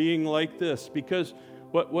for being like this. Because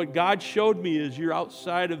what God showed me is you're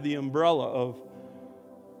outside of the umbrella of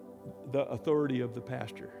the authority of the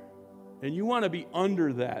pastor. And you want to be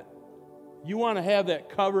under that. You want to have that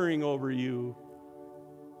covering over you,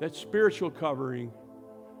 that spiritual covering.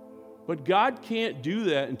 But God can't do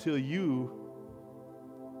that until you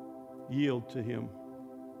yield to him,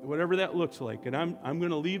 whatever that looks like. And I'm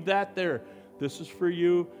going to leave that there. This is for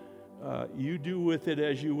you. You do with it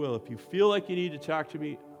as you will. If you feel like you need to talk to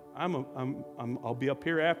me, I'll be up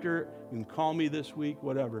here after. You can call me this week,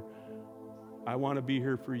 whatever. I want to be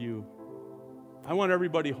here for you. I want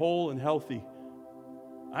everybody whole and healthy.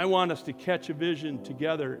 I want us to catch a vision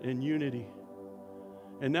together in unity.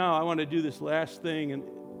 And now I want to do this last thing, and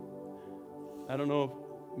I don't know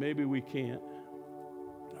if maybe we can't.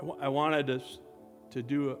 I wanted us to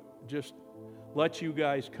do just let you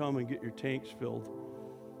guys come and get your tanks filled.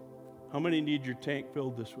 How many need your tank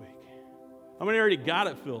filled this week? How many already got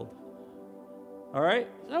it filled? All right?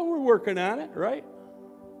 So we're working on it, right?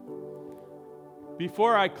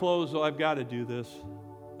 Before I close, though, I've got to do this.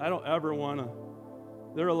 I don't ever want to.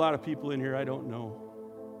 There are a lot of people in here I don't know.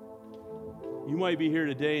 You might be here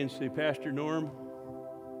today and say, Pastor Norm,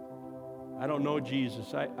 I don't know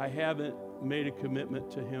Jesus. I haven't made a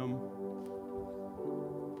commitment to him,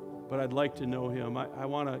 but I'd like to know him. I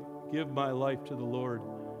want to give my life to the Lord.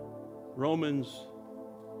 Romans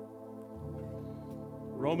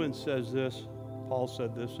Romans says this. Paul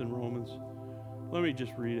said this in Romans. Let me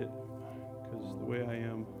just read it, because the way I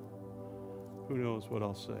am, who knows what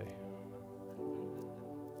I'll say.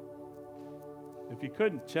 If you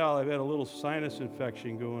couldn't tell, I've had a little sinus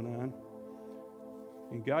infection going on.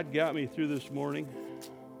 And God got me through this morning,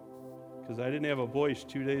 because I didn't have a voice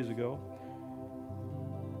 2 days ago.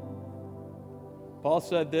 Paul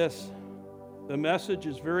said this, the message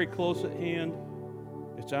is very close at hand.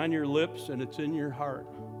 It's on your lips and it's in your heart.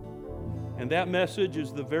 And that message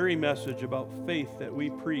is the very message about faith that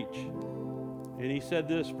we preach. And he said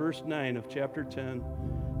this, verse 9 of chapter 10,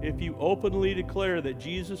 if you openly declare that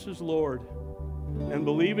Jesus is Lord and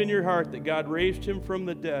believe in your heart that God raised him from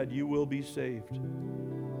the dead, you will be saved.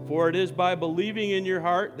 For it is by believing in your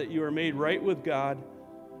heart that you are made right with God,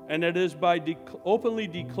 and it is by openly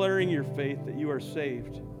declaring your faith that you are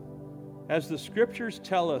saved. As the scriptures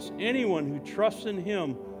tell us, anyone who trusts in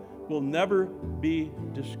him will never be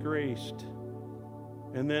disgraced.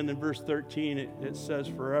 And then in verse 13 it says,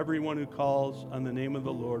 for everyone who calls on the name of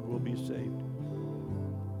the Lord will be saved.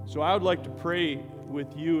 So I would like to pray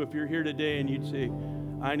with you if you're here today and you'd say,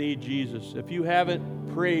 I need Jesus. If you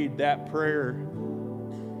haven't prayed that prayer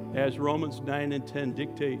as Romans 9 and 10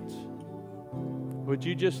 dictates, would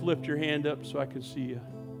you just lift your hand up so I can see you?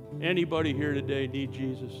 Anybody here today need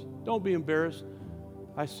Jesus? Don't be embarrassed.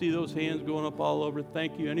 I see those hands going up all over.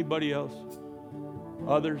 Thank you. Anybody else?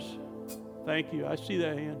 Others? Thank you. I see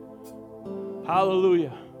that hand.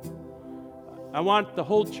 Hallelujah. I want the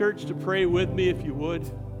whole church to pray with me if you would.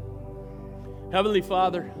 Heavenly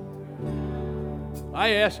Father, I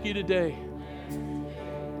ask you today,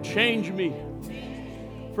 change me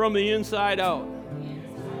from the inside out.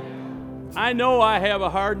 I know I have a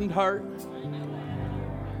hardened heart,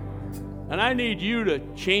 and I need you to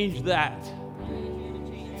change that.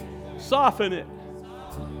 Soften it.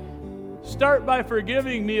 Start by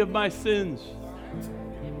forgiving me of my sins.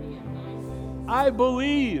 I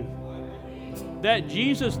believe that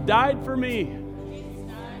Jesus died for me,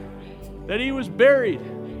 that he was buried,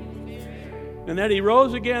 and that he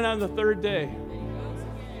rose again on the third day.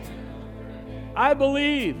 I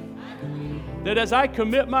believe that as I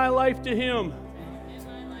commit my life to him,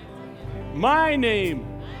 my name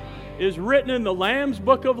is written in the Lamb's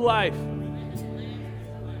Book of Life.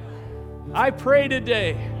 I pray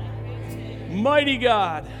today, mighty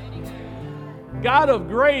God, God of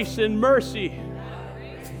grace and mercy,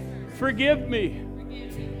 forgive me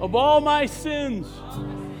of all my sins,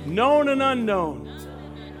 known and unknown,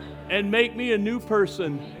 and make me a new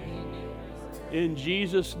person. In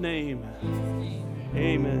Jesus' name,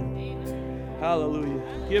 amen. Hallelujah.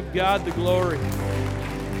 Give God the glory.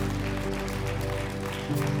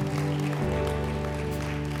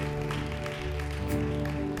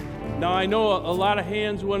 Now, I know a lot of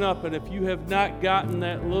hands went up, and if you have not gotten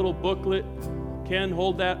that little booklet, Ken,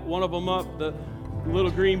 hold that one of them up, the little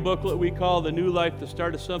green booklet we call The New Life, the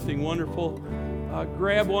Start of Something Wonderful.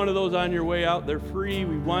 Grab one of those on your way out. They're free.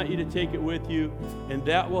 We want you to take it with you, and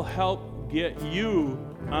that will help get you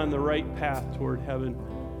on the right path toward heaven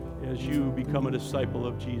as you become a disciple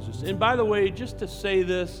of Jesus. And by the way, just to say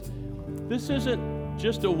this isn't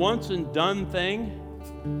just a once and done thing,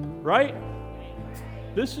 right?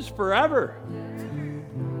 This is forever.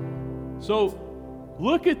 So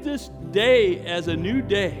look at this day as a new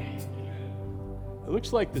day. It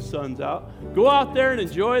looks like the sun's out. Go out there and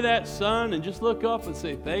enjoy that sun and just look up and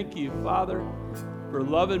say, thank you, Father, for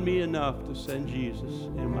loving me enough to send Jesus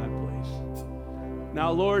in my place.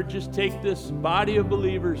 Now, Lord, just take this body of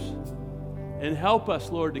believers and help us,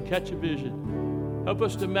 Lord, to catch a vision. Help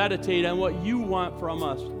us to meditate on what you want from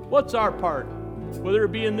us. What's our part? Whether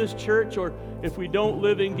it be in this church or if we don't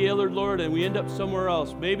live in Gaylord, Lord, and we end up somewhere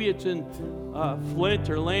else. Maybe it's in Flint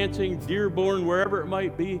or Lansing, Dearborn, wherever it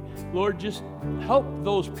might be. Lord, just help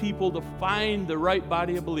those people to find the right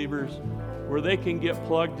body of believers where they can get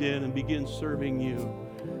plugged in and begin serving you.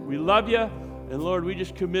 We love you, and Lord, we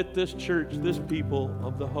just commit this church, this people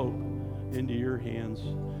of the hope, into your hands.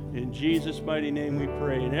 In Jesus' mighty name we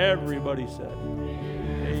pray, and everybody said,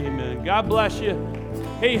 amen. God bless you.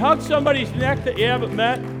 Hey, hug somebody's neck that you haven't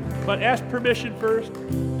met, but ask permission first.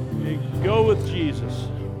 And go with Jesus.